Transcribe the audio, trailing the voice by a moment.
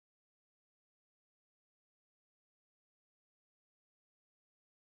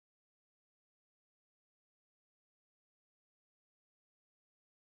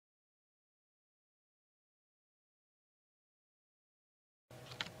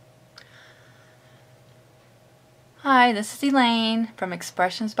Hi, this is Elaine from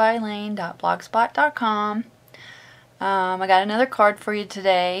expressionsbyelaine.blogspot.com. I got another card for you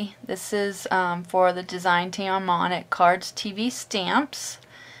today. This is for the design team I'm on at Cardz TV Stamps.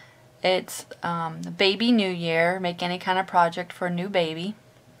 It's the baby new year. Make any kind of project for a new baby.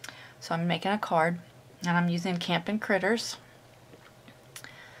 So I'm making a card, and I'm using Campin' Critters.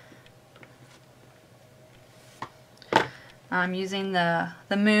 I'm using the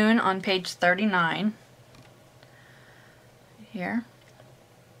moon on page 39 here,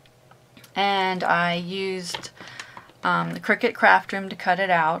 and I used the Cricut craft room to cut it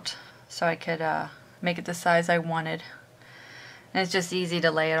out so I could make it the size I wanted, and it's just easy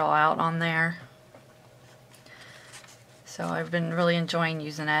to lay it all out on there. So I've been really enjoying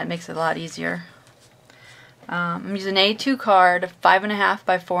using it. It makes it a lot easier. I'm using an A2 card, 5.5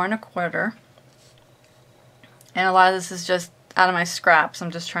 by 4 1/4, and a lot of this is just out of my scraps.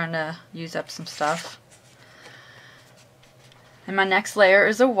 I'm just trying to use up some stuff. And my next layer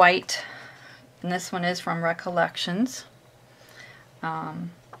is a white, and this one is from Recollections.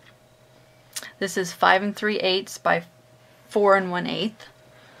 This is 5 3/8 by 4 1/8.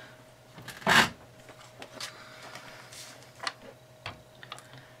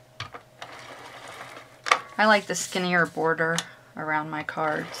 I like the skinnier border around my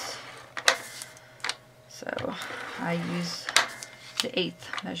cards, so I use the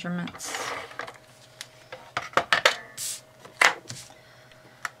 1/8 measurements.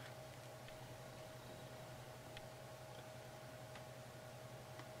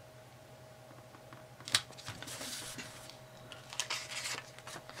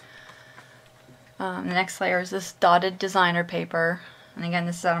 The next layer is this dotted designer paper, and again,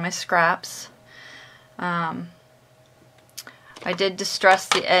 this is out of my scraps. I did distress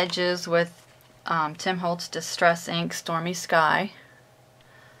the edges with Tim Holtz Distress Ink Stormy Sky,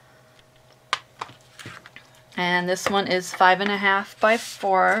 and this one is 5.5 by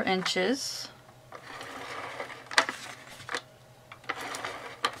 4 inches.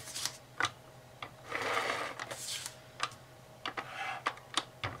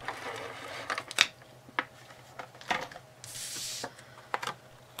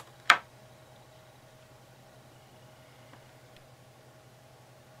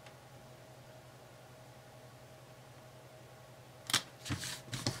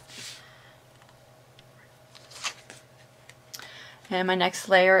 And my next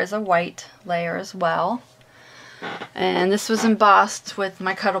layer is a white layer as well. And this was embossed with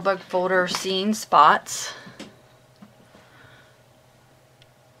my Cuttlebug folder Seeing Spots.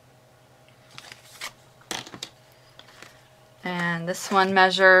 And this one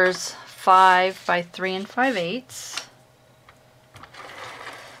measures 5 by 3 5/8.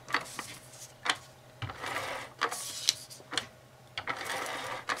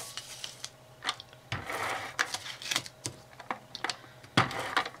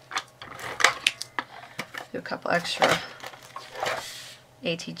 Do a couple extra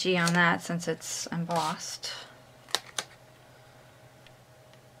ATG on that since it's embossed.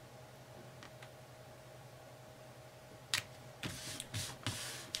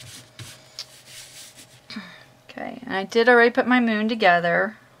 Okay, and I did already put my moon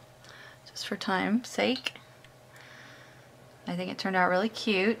together just for time's sake. I think it turned out really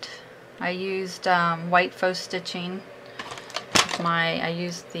cute. I used white faux stitching. I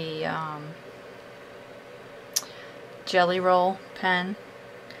used the Jelly Roll pen.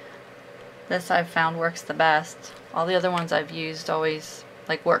 This I've found works the best. All the other ones I've used always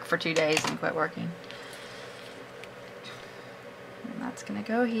like work for 2 days and quit working. And that's gonna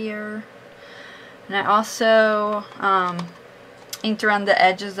go here. And I also inked around the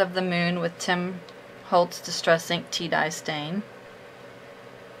edges of the moon with Tim Holtz Distress Ink Tea Dye Stain.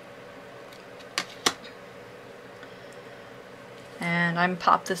 And I'm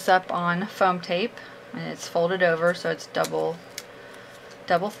popped this up on foam tape, and it's folded over so it's double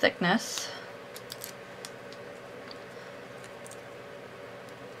thickness.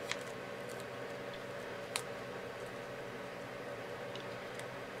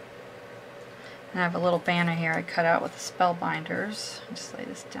 And I have a little banner here I cut out with the spell binders. I'll just lay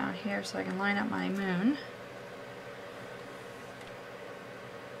this down here so I can line up my moon.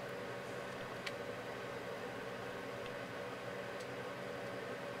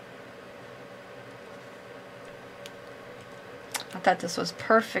 I thought this was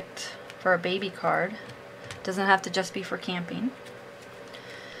perfect for a baby card. It doesn't have to just be for camping.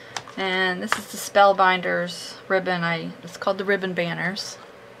 And this is the Spellbinders ribbon. It's called the Ribbon Banners.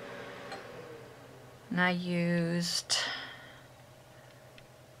 And I used,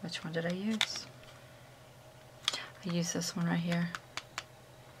 which one did I use? I used this one right here.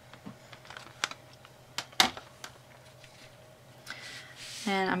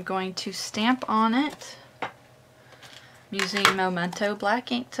 And I'm going to stamp on it using Memento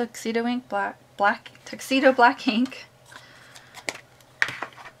black ink, tuxedo black ink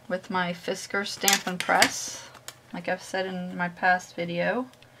with my Fisker stamp and press, like I've said in my past video,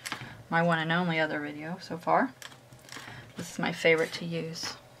 my one and only other video so far. This is my favorite to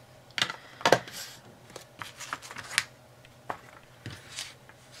use.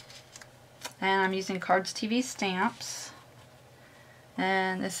 And I'm using Cardz TV Stamps.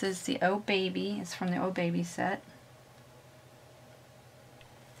 And this is the Oh Baby. It's from the Oh Baby set.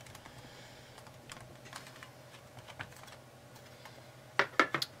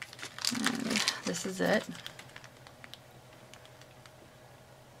 And this is it.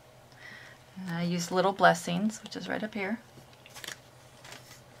 And I use Little Blessings, which is right up here.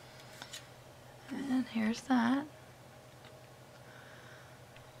 And here's that.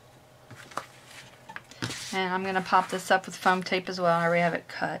 And I'm going to pop this up with foam tape as well. I already have it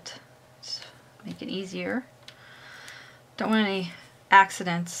cut. Just make it easier. Don't want any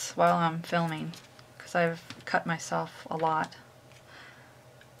accidents while I'm filming, because I've cut myself a lot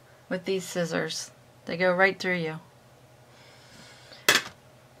with these scissors. They go right through you.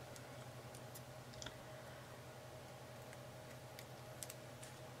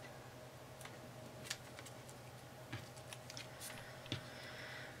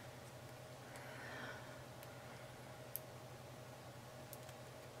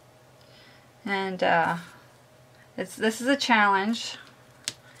 And this is a challenge.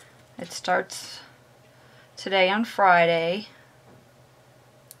 It starts today on Friday.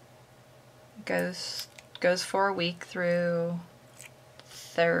 Goes for a week through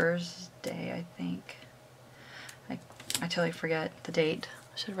Thursday, I think. I totally forget the date.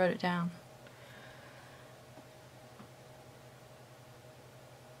 I should have wrote it down.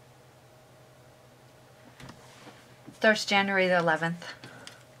 Starts January the 11th.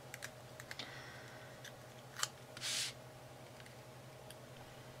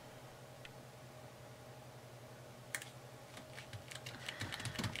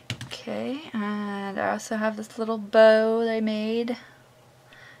 Okay, and I also have this little bow that I made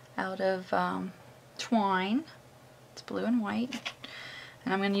out of twine. It's blue and white.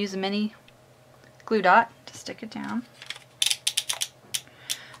 And I'm going to use a mini glue dot to stick it down.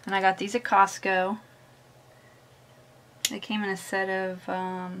 And I got these at Costco. They came in a set of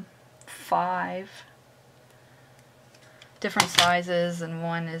 5 different sizes, and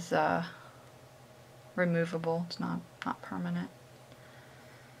one is removable. It's not permanent.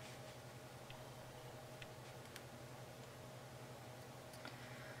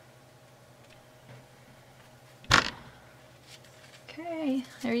 Okay,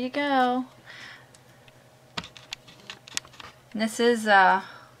 there you go. And this is a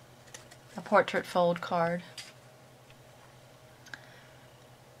portrait fold card.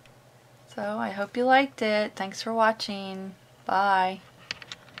 So I hope you liked it. Thanks for watching. Bye.